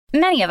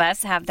Many of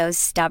us have those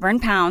stubborn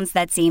pounds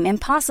that seem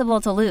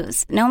impossible to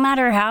lose, no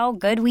matter how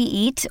good we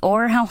eat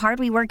or how hard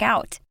we work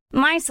out.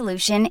 My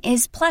solution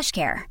is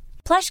PlushCare.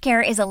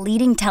 PlushCare is a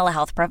leading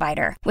telehealth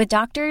provider with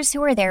doctors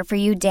who are there for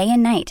you day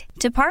and night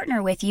to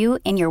partner with you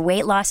in your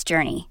weight loss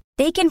journey.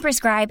 They can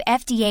prescribe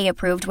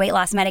FDA-approved weight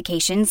loss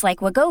medications like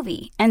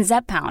Wegovy and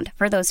Zepbound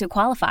for those who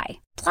qualify.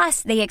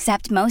 Plus, they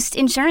accept most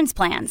insurance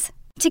plans.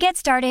 To get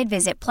started,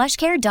 visit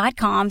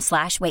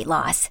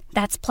plushcare.com/weightloss.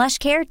 That's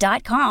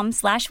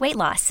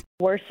plushcare.com/weightloss.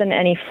 Worse than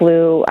any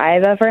flu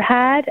I've ever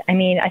had. I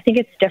mean, I think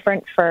it's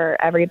different for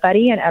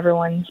everybody and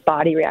everyone's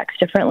body reacts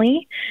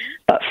differently.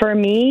 But for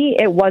me,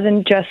 it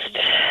wasn't just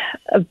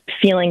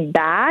feeling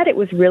bad. It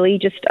was really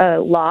just a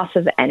loss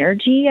of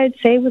energy, I'd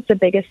say, was the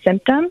biggest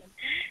symptom.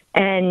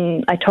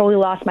 And I totally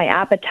lost my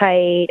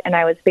appetite, and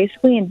I was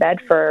basically in bed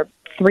for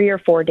 3 or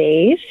 4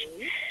 days.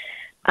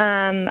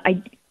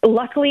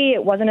 Luckily,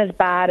 it wasn't as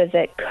bad as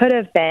it could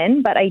have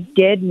been, but I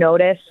did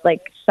notice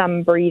like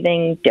some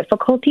breathing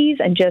difficulties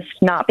and just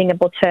not being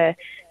able to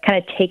kind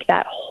of take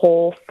that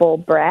whole full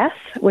breath,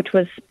 which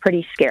was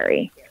pretty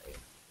scary.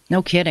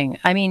 No kidding.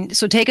 I mean,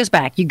 so take us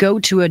back. You go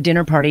to a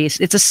dinner party.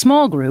 It's a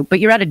small group,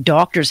 but you're at a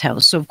doctor's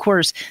house. So, of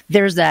course,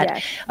 there's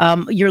that.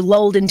 Yes. You're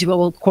lulled into,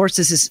 well, of course,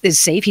 this is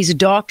safe. He's a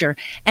doctor.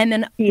 And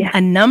then a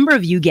number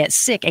of you get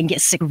sick and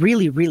get sick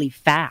really, really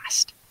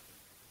fast.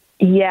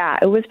 Yeah,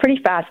 it was pretty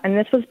fast. And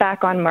this was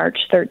back on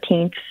March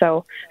 13th.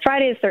 So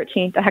Friday the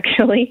 13th,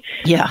 actually.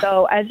 Yeah.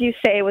 So as you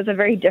say, it was a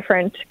very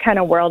different kind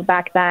of world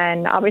back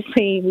then.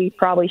 Obviously, we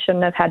probably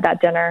shouldn't have had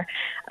that dinner.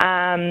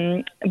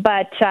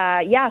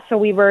 So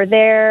we were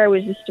there. It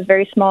was just a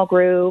very small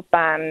group.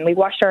 We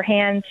washed our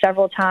hands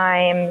several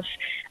times.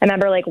 I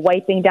remember like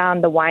wiping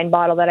down the wine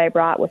bottle that I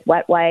brought with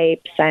wet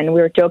wipes. And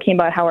we were joking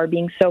about how we're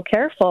being so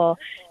careful.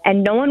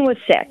 And no one was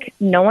sick.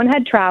 No one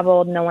had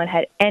traveled. No one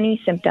had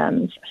any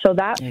symptoms. So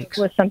that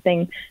was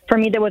something for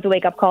me that was a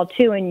wake-up call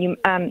too. And you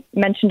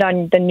mentioned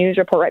on the news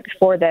report right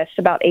before this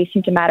about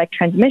asymptomatic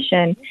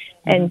transmission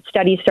and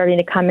studies starting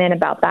to come in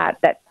about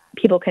that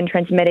people can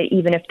transmit it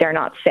even if they're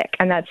not sick.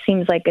 And that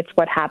seems like it's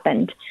what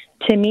happened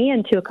to me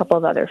and to a couple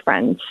of other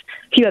friends,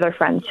 a few other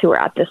friends who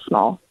were at this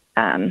small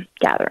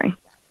gathering.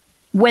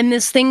 When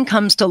this thing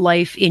comes to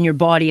life in your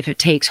body, if it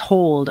takes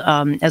hold,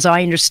 as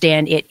I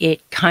understand, it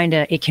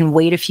can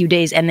wait a few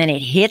days and then it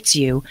hits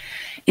you,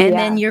 and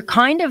then you're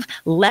kind of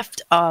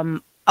left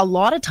a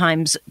lot of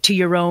times to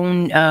your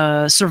own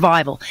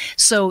survival.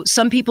 So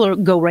some people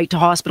go right to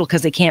hospital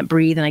because they can't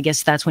breathe, and I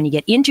guess that's when you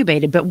get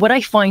intubated. But what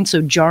I find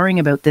so jarring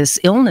about this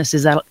illness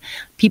is that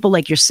people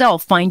like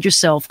yourself find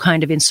yourself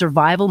kind of in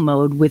survival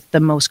mode with the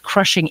most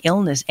crushing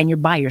illness, and you're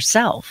by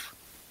yourself.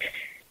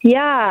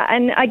 Yeah.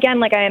 And again,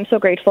 like I am so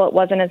grateful it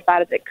wasn't as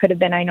bad as it could have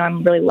been. I know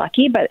I'm really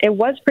lucky, but it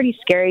was pretty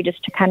scary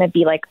just to kind of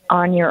be like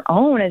on your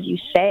own, as you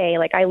say.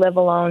 Like I live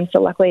alone,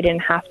 so luckily I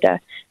didn't have to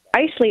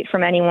isolate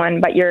from anyone,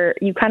 but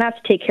you kind of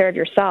have to take care of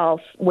yourself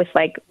with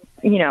like,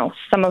 you know,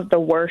 some of the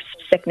worst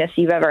sickness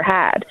you've ever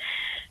had.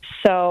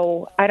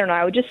 So I don't know.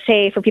 I would just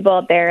say for people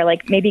out there,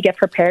 like maybe get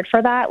prepared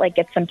for that. Like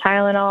get some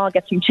Tylenol,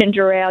 get some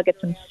ginger ale, get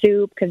some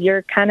soup, because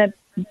you're kind of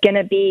going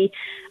to be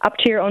up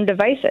to your own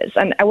devices.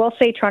 And I will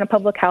say Toronto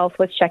Public Health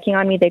was checking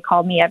on me. They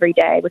called me every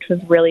day, which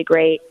was really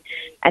great.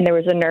 And there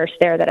was a nurse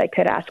there that I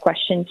could ask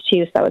questions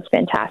to, so that was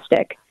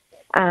fantastic.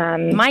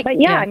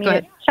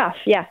 It's tough.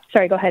 Yeah.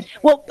 Sorry, go ahead.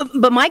 Well,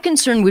 but my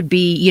concern would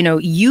be, you know,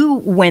 you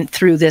went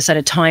through this at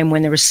a time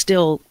when there was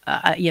still,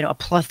 a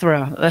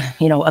plethora,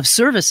 of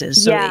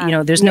services. So,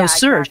 there's no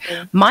surge.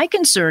 Exactly. My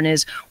concern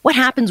is what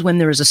happens when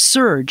there is a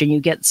surge and you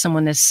get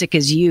someone as sick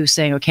as you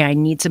saying, okay, I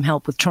need some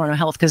help with Toronto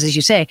Health. Because as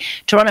you say,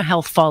 Toronto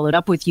Health followed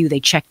up with you. They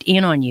checked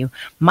in on you.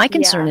 My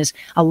concern is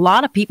a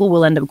lot of people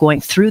will end up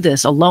going through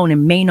this alone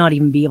and may not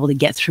even be able to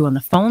get through on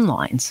the phone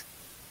lines.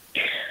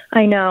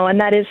 I know, and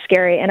that is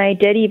scary. And I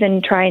did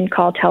even try and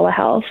call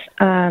telehealth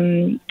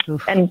and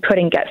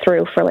couldn't get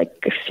through for like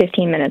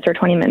 15 minutes or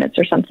 20 minutes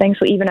or something.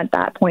 So even at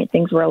that point,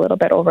 things were a little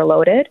bit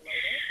overloaded.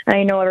 And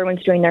I know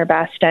everyone's doing their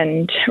best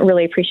and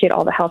really appreciate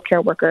all the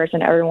healthcare workers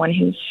and everyone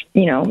who's,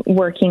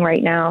 working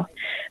right now.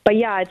 But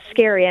yeah, it's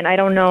scary. And I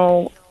don't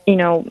know,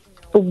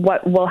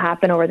 what will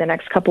happen over the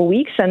next couple of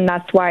weeks. And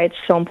that's why it's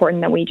so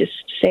important that we just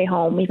stay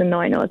home, even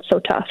though I know it's so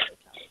tough.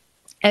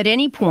 At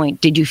any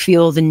point, did you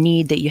feel the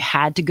need that you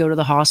had to go to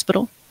the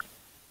hospital?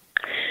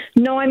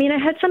 No, I mean, I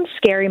had some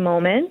scary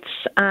moments,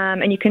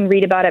 and you can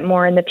read about it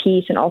more in the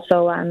piece and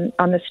also on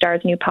the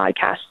Star's new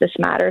podcast, This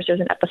Matters.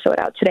 There's an episode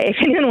out today if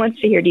anyone wants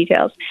to hear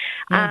details.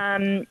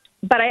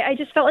 But I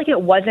just felt like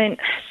it wasn't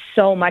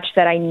so much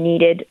that I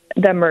needed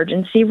the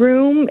emergency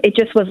room. It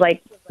just was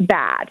like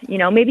bad.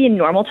 Maybe in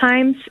normal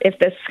times, if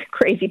this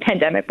crazy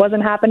pandemic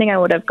wasn't happening, I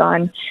would have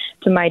gone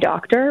to my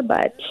doctor,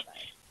 but...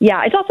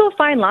 yeah, it's also a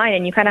fine line,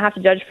 and you kind of have to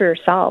judge for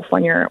yourself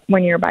when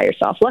you're by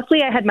yourself.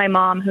 Luckily, I had my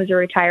mom, who's a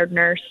retired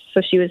nurse,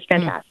 so she was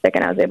fantastic,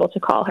 and I was able to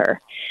call her.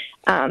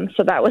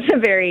 So that was a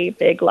very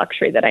big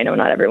luxury that I know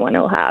not everyone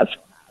will have.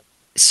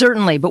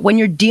 Certainly, but when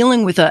you're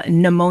dealing with a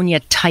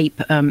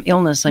pneumonia-type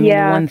illness,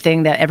 the one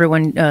thing that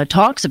everyone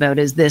talks about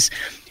is this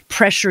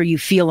pressure you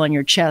feel on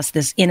your chest,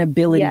 this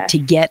inability Yes. to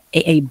get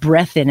a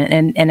breath in it.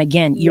 And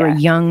again, you're a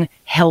young,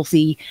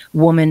 healthy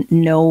woman,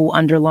 no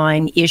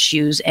underlying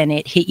issues, and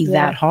it hit you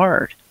that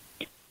hard.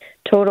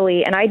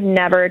 Totally. And I'd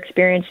never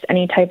experienced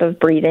any type of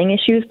breathing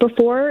issues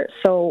before.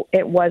 So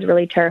it was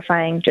really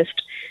terrifying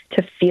just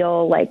to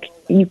feel like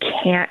you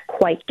can't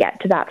quite get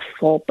to that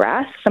full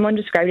breath. Someone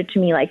described it to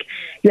me like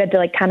you had to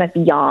like kind of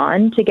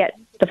yawn to get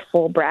the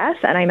full breath.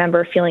 And I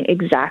remember feeling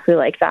exactly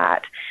like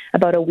that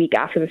about a week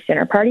after the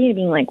dinner party and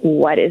being like,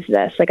 what is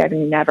this? Like, I've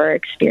never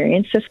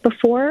experienced this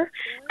before.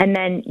 And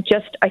then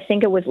just, I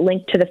think it was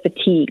linked to the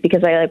fatigue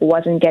because I like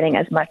wasn't getting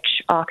as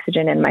much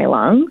oxygen in my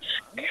lungs.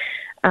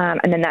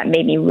 And then that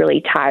made me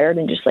really tired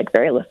and just like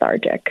very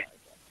lethargic.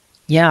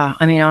 Yeah.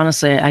 I mean,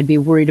 honestly, I'd be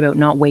worried about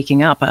not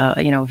waking up,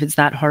 if it's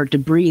that hard to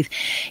breathe.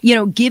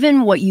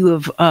 Given what you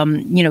have,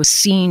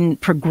 seen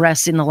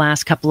progress in the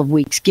last couple of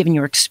weeks, given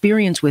your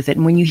experience with it,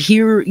 and when you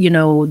hear,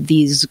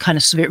 these kind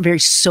of very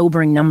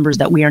sobering numbers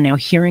that we are now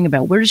hearing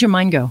about, where does your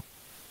mind go?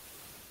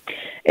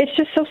 It's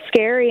just so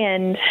scary,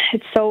 and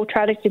it's so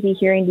tragic to be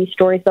hearing these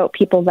stories about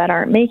people that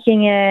aren't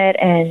making it.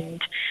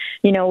 And,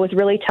 it was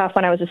really tough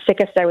when I was the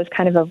sickest. I was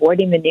kind of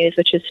avoiding the news,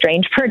 which is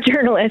strange for a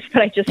journalist,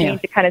 but I just need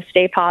to kind of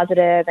stay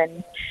positive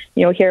and,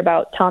 hear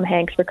about Tom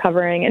Hanks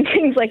recovering and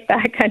things like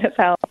that kind of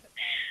help.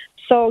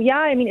 So,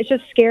 it's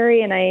just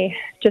scary, and I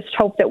just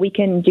hope that we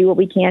can do what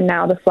we can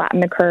now to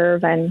flatten the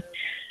curve and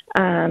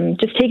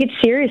just take it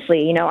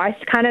seriously. I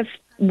kind of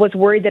was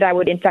worried that I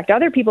would infect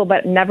other people,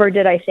 but never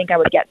did I think I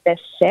would get this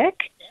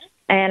sick.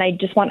 And I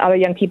just want other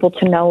young people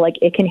to know, like,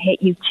 it can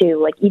hit you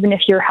too. Like, even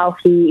if you're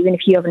healthy, even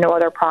if you have no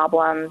other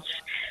problems,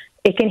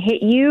 it can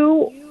hit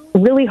you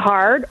really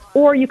hard,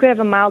 or you could have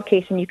a mild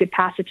case and you could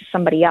pass it to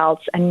somebody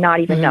else and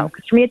not even know.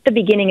 Because for me at the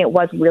beginning, it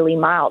was really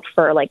mild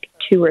for like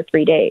 2 or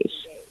 3 days.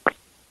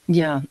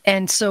 Yeah.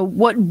 And so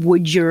what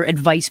would your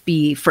advice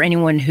be for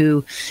anyone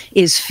who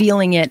is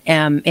feeling it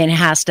and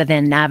has to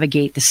then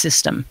navigate the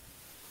system?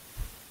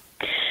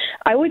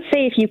 I would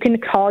say if you can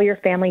call your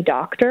family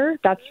doctor,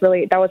 that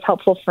was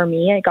helpful for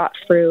me. I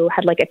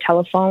had like a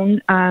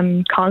telephone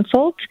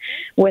consult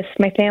with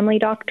my family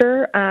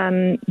doctor.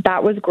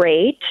 That was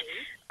great.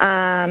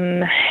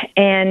 I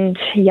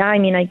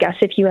guess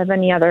if you have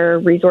any other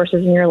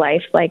resources in your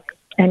life, like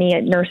any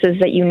nurses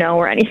that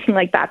or anything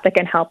like that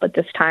can help at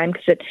this time,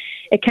 because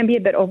it can be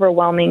a bit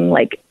overwhelming,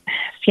 like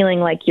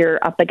feeling like you're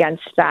up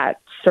against that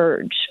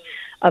surge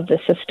of the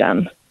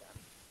system.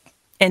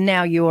 And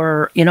now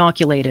you're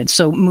inoculated.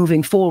 So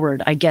moving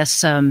forward, I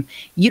guess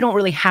you don't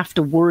really have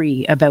to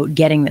worry about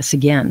getting this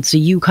again. So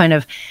you kind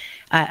of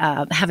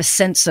have a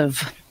sense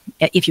of,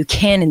 if you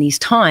can in these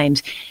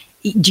times,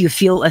 do you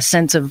feel a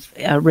sense of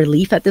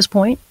relief at this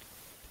point?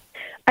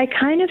 I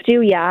kind of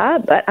do, yeah.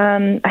 But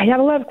I have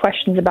a lot of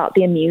questions about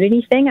the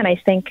immunity thing. And I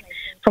think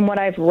from what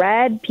I've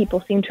read,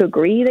 people seem to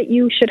agree that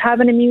you should have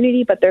an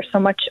immunity, but there's so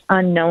much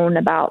unknown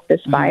about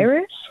this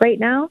virus right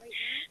now.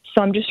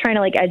 So I'm just trying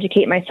to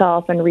educate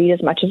myself and read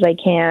as much as I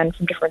can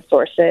from different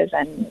sources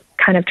and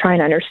kind of trying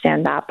to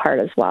understand that part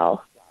as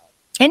well.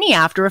 Any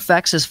after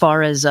effects as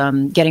far as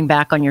getting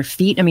back on your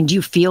feet? I mean, do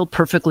you feel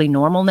perfectly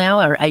normal now,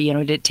 or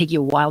did it take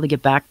you a while to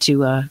get back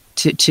to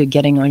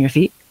getting on your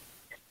feet?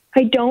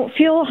 I don't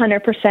feel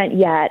 100%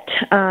 yet.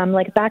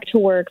 Back to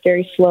work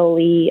very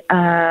slowly.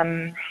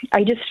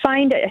 I just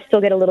find I still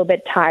get a little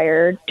bit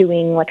tired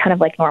doing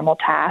normal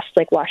tasks,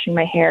 like washing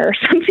my hair or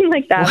something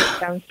like that. It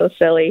sounds so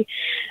silly.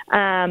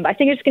 I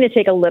think it's going to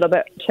take a little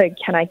bit to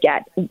kind of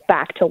get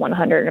back to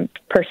 100%,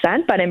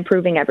 but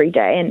improving every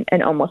day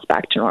and almost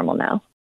back to normal now.